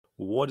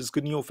What is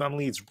good, NIO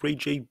family? It's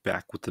Rey-Jay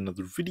back with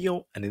another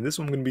video, and in this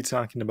one I'm going to be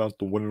talking about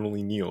the one and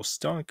only NIO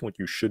stock and what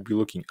you should be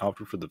looking out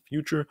for the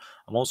future.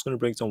 I'm also going to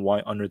break down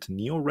why under the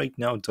NIO right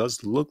now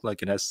does look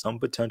like it has some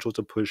potential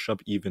to push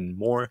up even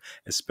more,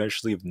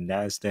 especially if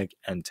Nasdaq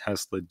and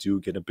Tesla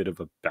do get a bit of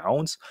a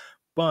bounce.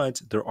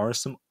 But there are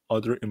some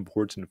other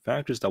important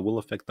factors that will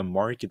affect the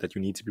market that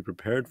you need to be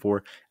prepared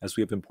for, as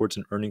we have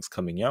important earnings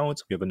coming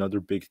out. We have another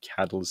big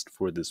catalyst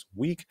for this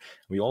week.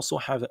 We also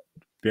have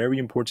very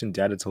important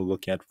data to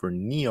look at for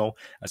NIO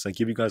as I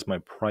give you guys my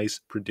price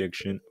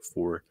prediction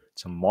for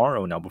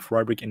tomorrow. Now, before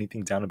I break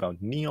anything down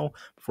about NIO,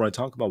 before I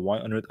talk about why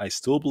on earth I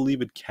still believe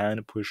it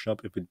can push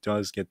up if it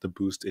does get the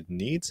boost it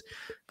needs,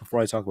 before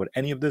I talk about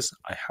any of this,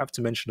 I have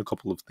to mention a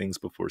couple of things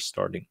before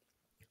starting.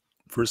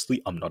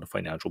 Firstly, I'm not a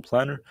financial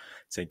planner.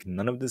 Take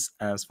none of this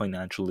as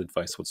financial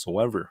advice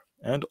whatsoever.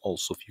 And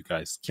also, if you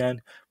guys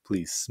can,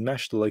 please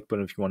smash the like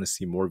button if you want to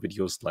see more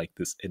videos like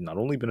this. It not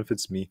only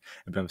benefits me,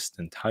 it benefits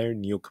the entire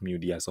NIO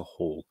community as a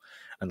whole.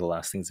 And the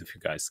last thing is, if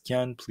you guys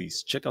can,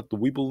 please check out the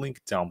Webull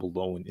link down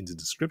below and in the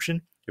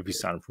description. If you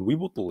sign up for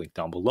Webull, the link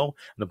down below,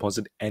 and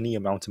deposit any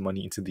amount of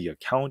money into the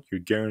account,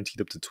 you're guaranteed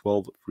up to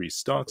 12 free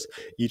stocks,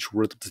 each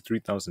worth up to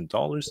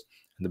 $3,000.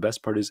 And the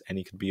best part is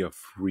any could be a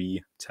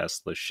free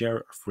Tesla share,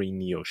 a free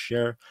NIO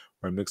share,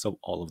 or a mix of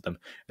all of them.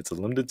 It's a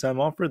limited time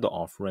offer. The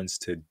offer ends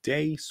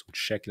today, so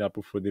check it out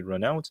before they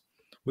run out.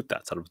 With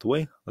that out of the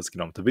way, let's get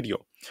on with the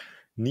video.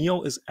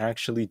 NIO is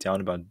actually down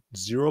about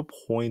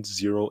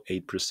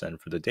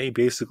 0.08% for the day,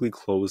 basically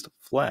closed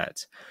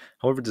flat.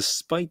 However,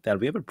 despite that,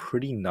 we have a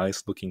pretty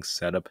nice looking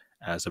setup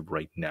as of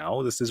right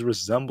now. This is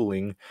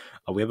resembling,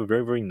 we have a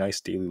very, very nice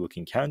daily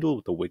looking candle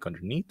with the wick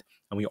underneath,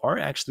 and we are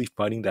actually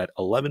fighting that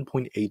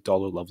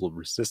 $11.8 level of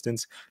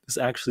resistance. This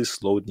actually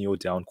slowed NIO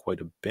down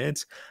quite a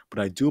bit, but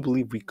I do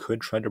believe we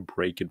could try to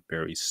break it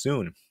very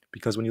soon.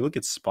 Because when you look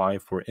at SPY,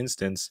 for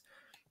instance,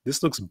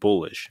 this looks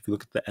bullish. If you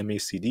look at the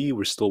MACD,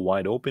 we're still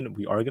wide open.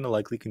 We are going to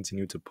likely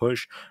continue to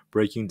push,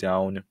 breaking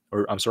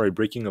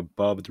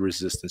above the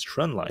resistance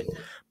trend line.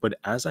 But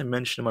as I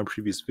mentioned in my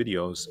previous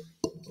videos,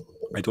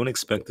 I don't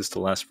expect this to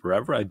last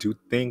forever. I do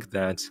think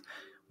that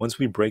once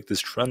we break this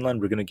trend line,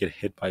 we're going to get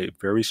hit by a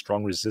very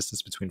strong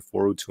resistance between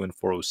 402 and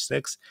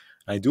 406.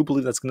 And I do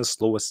believe that's going to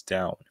slow us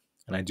down.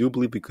 And I do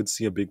believe we could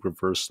see a big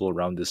reversal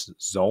around this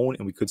zone,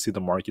 and we could see the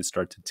market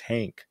start to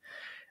tank.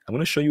 I'm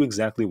going to show you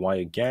exactly why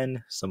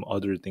again, some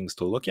other things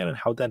to look at, and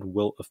how that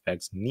will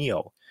affect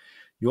NIO.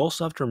 You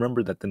also have to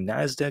remember that the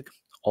Nasdaq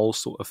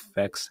also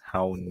affects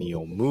how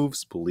NIO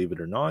moves, believe it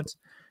or not.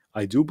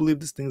 I do believe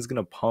this thing is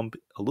going to pump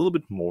a little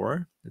bit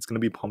more. It's going to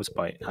be pumped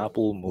by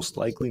Apple, most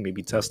likely,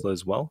 maybe Tesla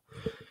as well.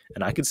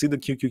 And I could see the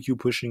QQQ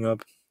pushing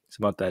up. It's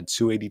about that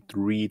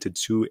 283 to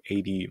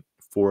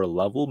 284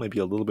 level, maybe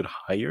a little bit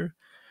higher.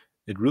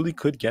 It really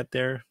could get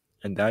there,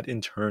 and that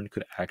in turn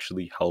could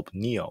actually help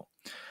NIO.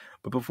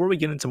 But before we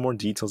get into more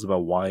details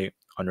about why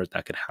on earth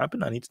that could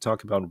happen, I need to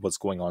talk about what's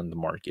going on in the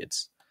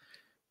markets.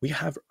 We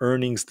have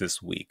earnings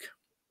this week.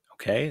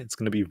 Okay, it's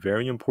going to be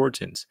very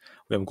important.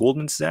 We have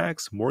Goldman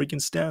Sachs,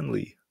 Morgan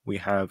Stanley. We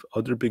have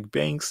other big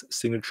banks,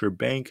 Signature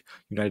Bank,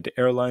 United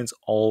Airlines,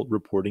 all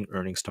reporting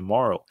earnings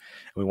tomorrow.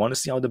 And we want to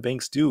see how the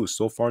banks do.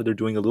 So far, they're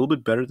doing a little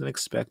bit better than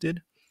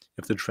expected.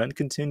 If the trend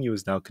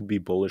continues, now could be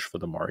bullish for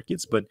the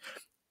markets. But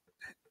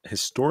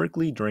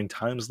historically, during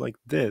times like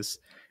this,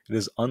 it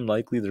is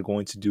unlikely they're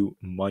going to do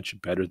much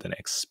better than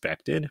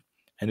expected.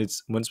 And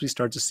it's once we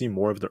start to see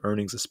more of the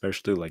earnings,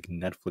 especially like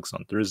Netflix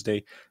on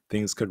Thursday,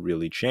 things could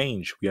really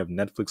change. We have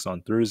Netflix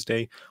on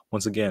Thursday.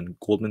 Once again,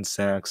 Goldman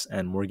Sachs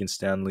and Morgan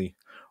Stanley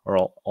are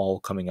all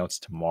coming out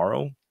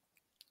tomorrow.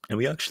 And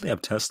we actually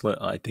have Tesla,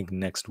 I think,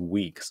 next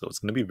week. So it's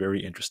going to be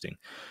very interesting.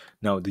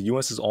 Now, the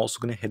US is also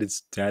going to hit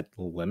its debt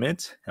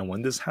limit. And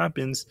when this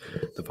happens,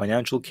 the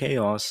financial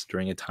chaos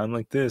during a time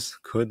like this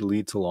could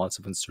lead to lots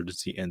of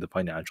uncertainty in the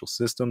financial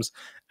systems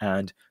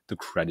and the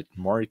credit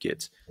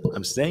market.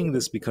 I'm saying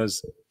this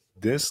because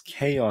this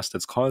chaos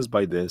that's caused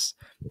by this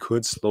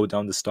could slow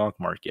down the stock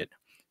market.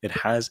 It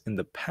has in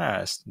the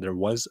past. There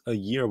was a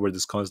year where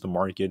this caused the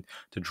market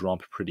to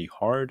drop pretty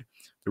hard.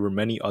 There were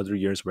many other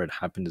years where it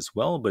happened as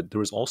well, but there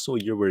was also a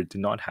year where it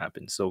did not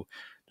happen. So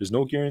there's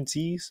no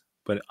guarantees,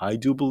 but I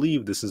do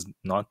believe this is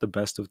not the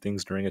best of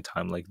things during a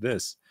time like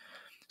this.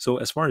 So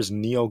as far as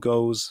NIO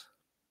goes,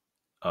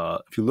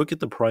 if you look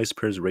at the price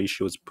pairs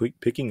ratio, it's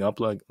picking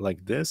up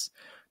like this.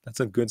 That's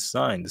a good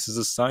sign. This is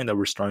a sign that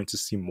we're starting to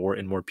see more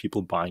and more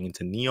people buying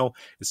into NIO.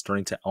 It's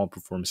starting to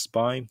outperform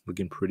SPY,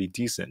 looking pretty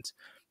decent.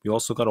 We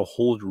also got a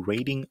hold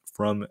rating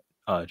from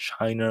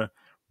China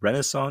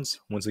Renaissance.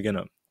 Once again,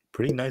 a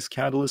pretty nice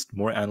catalyst.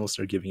 More analysts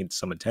are giving it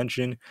some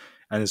attention.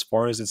 And as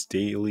far as its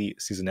daily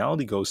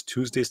seasonality goes,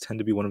 Tuesdays tend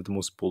to be one of the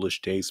most bullish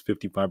days.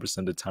 55%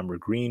 of the time we're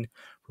green.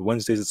 For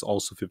Wednesdays, it's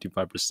also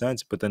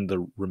 55%. But then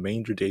the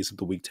remainder days of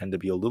the week tend to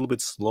be a little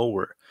bit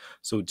slower.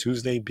 So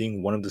Tuesday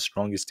being one of the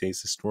strongest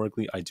days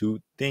historically, I do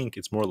think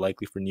it's more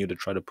likely for NIO to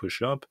try to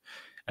push up.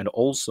 And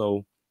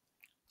also,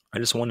 I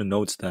just want to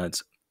note that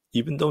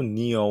even though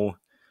NIO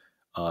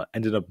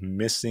ended up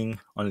missing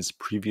on its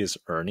previous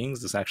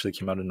earnings. This actually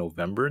came out in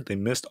November. They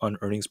missed on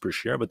earnings per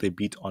share, but they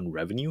beat on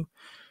revenue.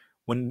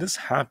 When this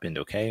happened,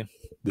 okay,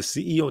 the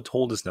CEO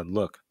told us that,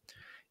 look,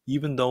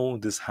 even though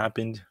this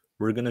happened,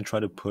 we're going to try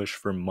to push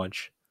for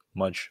much,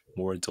 much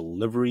more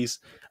deliveries.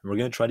 And we're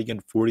going to try to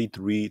get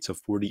 43 to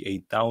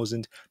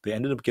 48,000. They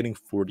ended up getting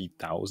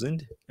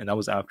 40,000. And that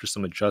was after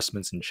some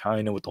adjustments in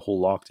China with the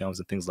whole lockdowns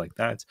and things like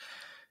that.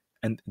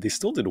 And they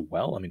still did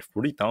well. I mean,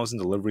 40,000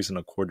 deliveries in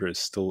a quarter is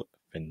still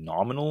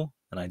phenomenal.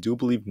 And I do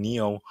believe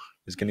NIO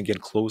is going to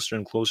get closer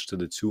and closer to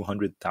the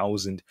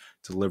 200,000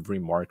 delivery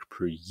mark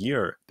per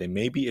year. They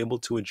may be able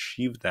to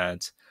achieve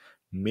that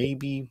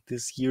maybe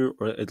this year,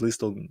 or at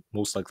least they'll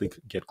most likely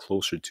get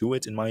closer to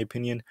it, in my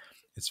opinion.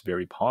 It's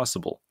very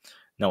possible.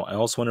 Now, I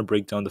also want to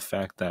break down the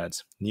fact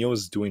that NIO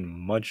is doing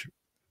much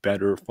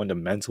better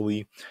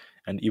fundamentally.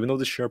 And even though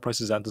the share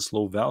price is at this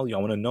low value, I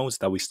want to note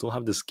that we still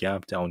have this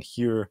gap down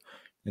here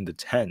in the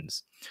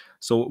tens.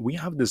 So we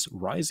have this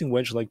rising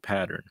wedge-like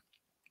pattern.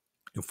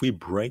 If we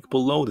break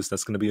below this,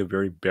 that's going to be a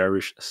very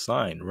bearish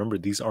sign. Remember,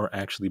 these are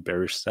actually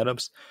bearish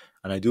setups,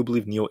 and I do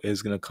believe NIO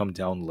is going to come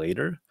down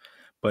later.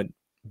 But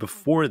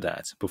before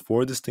that,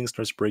 before this thing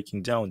starts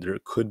breaking down, there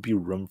could be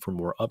room for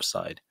more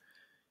upside.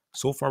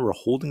 So far, we're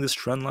holding this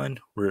trend line.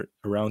 We're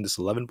around this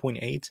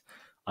 11.8.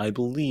 I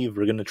believe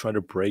we're going to try to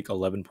break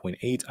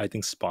 11.8. I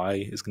think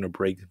SPY is going to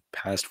break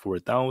past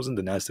 4,000.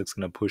 The Nasdaq's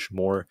going to push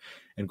more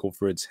and go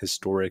for its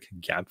historic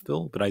gap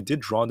fill. But I did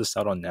draw this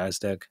out on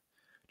Nasdaq.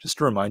 Just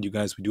to remind you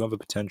guys, we do have a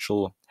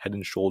potential head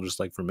and shoulders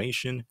like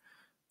formation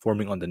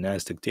forming on the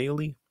Nasdaq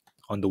daily.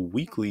 On the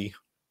weekly,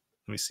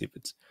 let me see if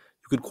it's,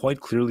 you could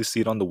quite clearly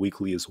see it on the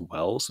weekly as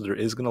well. So there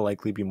is going to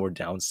likely be more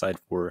downside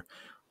for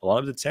a lot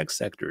of the tech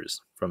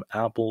sectors, from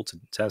Apple to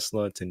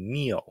Tesla to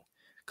NIO,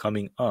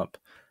 coming up.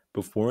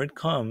 Before it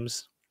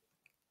comes,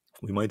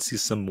 we might see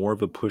some more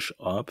of a push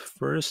up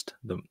first.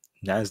 The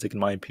Nasdaq, in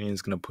my opinion,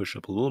 is going to push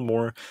up a little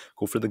more,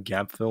 go for the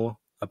gap fill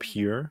up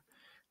here.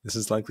 This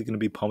is likely going to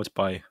be pumped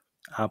by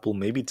Apple.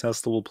 Maybe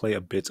Tesla will play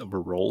a bit of a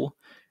role.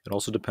 It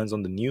also depends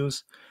on the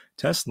news.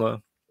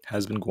 Tesla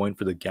has been going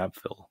for the gap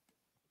fill.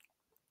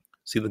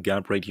 See the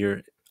gap right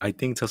here? I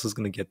think Tesla's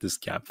going to get this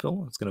gap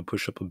fill. It's going to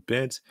push up a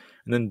bit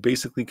and then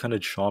basically kind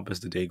of chop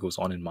as the day goes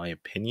on, in my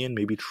opinion.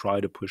 Maybe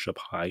try to push up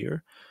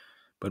higher,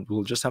 but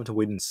we'll just have to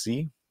wait and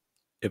see.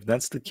 If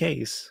that's the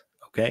case,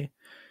 okay,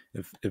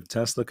 if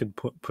Tesla could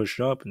push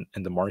up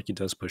and the market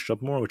does push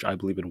up more, which I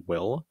believe it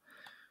will,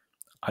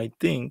 I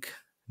think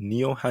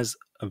NIO has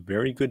a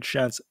very good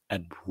chance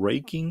at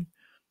breaking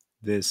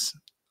this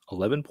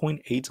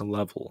 11.8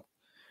 level.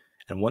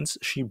 And once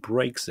she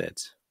breaks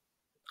it,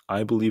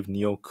 I believe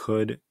NIO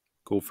could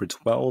go for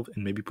 12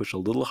 and maybe push a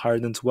little higher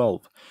than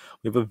 12.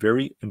 We have a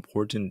very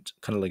important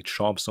kind of like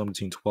chop zone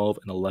between 12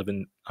 and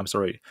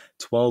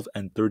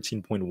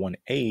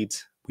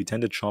 13.18. We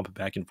tend to chop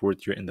back and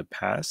forth here in the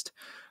past.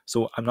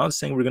 So I'm not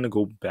saying we're going to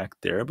go back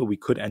there, but we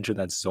could enter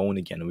that zone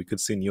again. And we could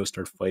see NIO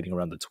start fighting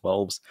around the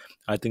 12s.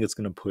 I think it's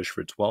going to push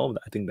for 12.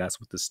 I think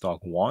that's what the stock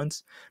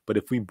wants. But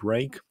if we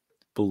break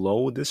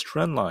below this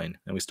trend line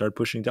and we start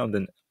pushing down,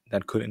 then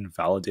that could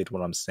invalidate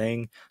what I'm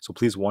saying. So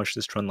please watch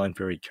this trend line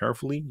very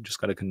carefully. You just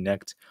got to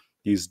connect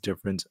these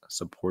different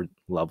support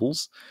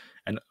levels.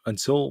 And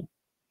until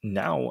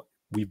now,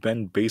 we've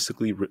been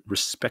basically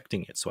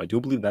respecting it. So I do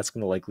believe that's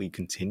going to likely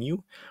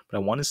continue. But I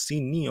want to see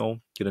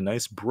NIO get a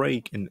nice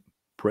break and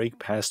break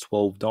past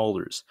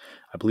 $12.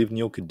 I believe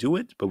NIO could do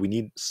it, but we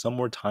need some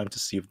more time to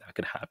see if that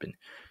could happen.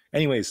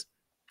 Anyways,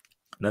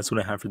 that's what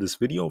I have for this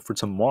video. For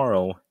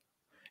tomorrow,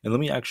 and let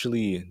me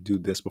actually do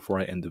this before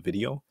I end the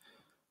video.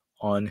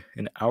 On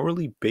an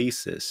hourly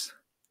basis,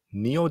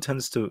 NIO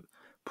tends to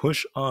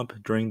push up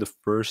during the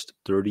first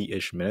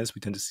 30-ish minutes. We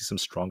tend to see some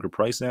stronger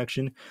price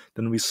action.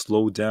 Then we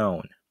slow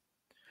down.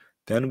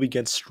 Then we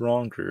get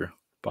stronger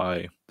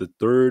by the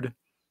third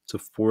to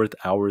fourth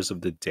hours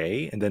of the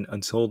day. And then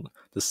until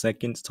the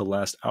second to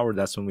last hour,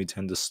 that's when we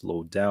tend to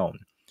slow down.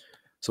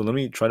 So let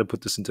me try to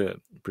put this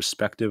into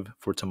perspective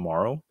for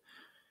tomorrow.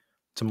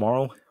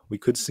 Tomorrow, we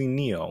could see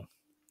NIO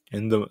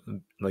in the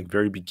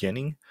very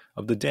beginning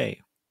of the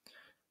day.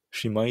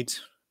 She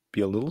might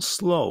be a little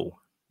slow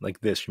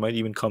like this. She might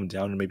even come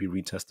down and maybe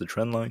retest the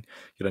trend line,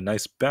 get a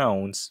nice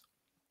bounce,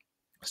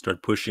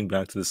 start pushing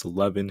back to this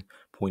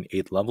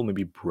 11.8 level,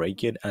 maybe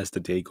break it as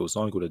the day goes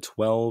on, go to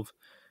 12.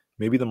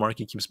 Maybe the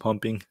market keeps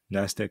pumping,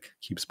 Nasdaq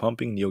keeps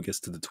pumping, NIO gets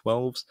to the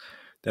 12s.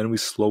 Then we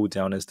slow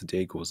down as the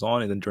day goes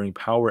on. And then during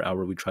power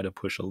hour, we try to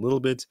push a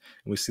little bit.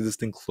 And we see this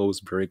thing close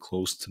very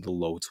close to the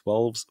low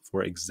 12s,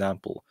 for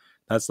example.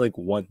 That's like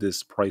what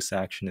this price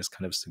action is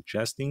kind of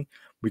suggesting.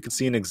 We could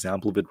see an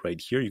example of it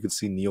right here. You could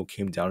see NIO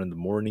came down in the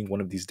morning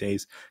one of these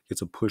days,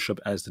 gets a push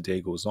up as the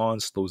day goes on,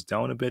 slows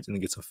down a bit, and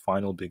then gets a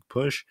final big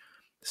push.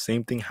 The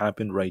same thing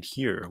happened right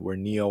here, where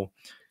NIO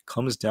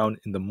comes down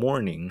in the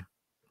morning,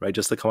 right?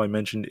 Just like how I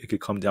mentioned, it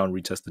could come down,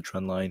 retest the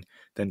trend line,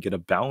 then get a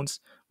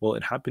bounce. Well,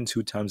 it happened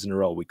 2 times in a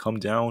row. We come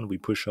down, we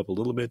push up a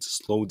little bit,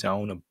 slow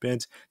down a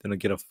bit, then I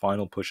get a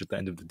final push at the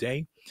end of the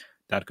day.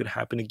 That could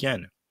happen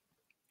again.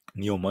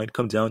 NIO might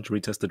come down to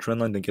retest the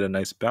trend line, then get a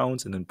nice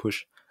bounce, and then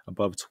push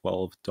above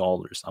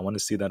 $12. I want to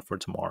see that for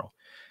tomorrow.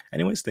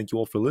 Anyways, thank you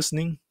all for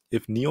listening.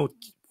 If NIO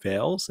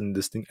fails and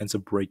this thing ends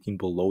up breaking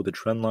below the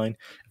trend line,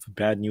 if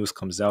bad news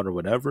comes out or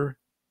whatever,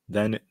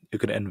 then it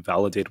could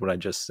invalidate what I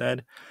just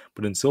said.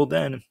 But until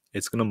then,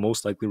 it's going to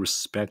most likely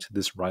respect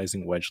this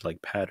rising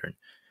wedge-like pattern.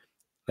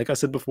 Like I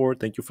said before,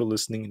 thank you for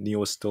listening.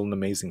 NIO is still an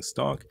amazing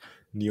stock.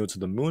 NIO to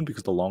the moon,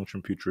 because the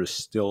long-term future is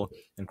still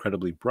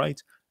incredibly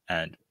bright.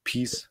 And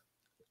peace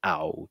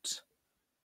out.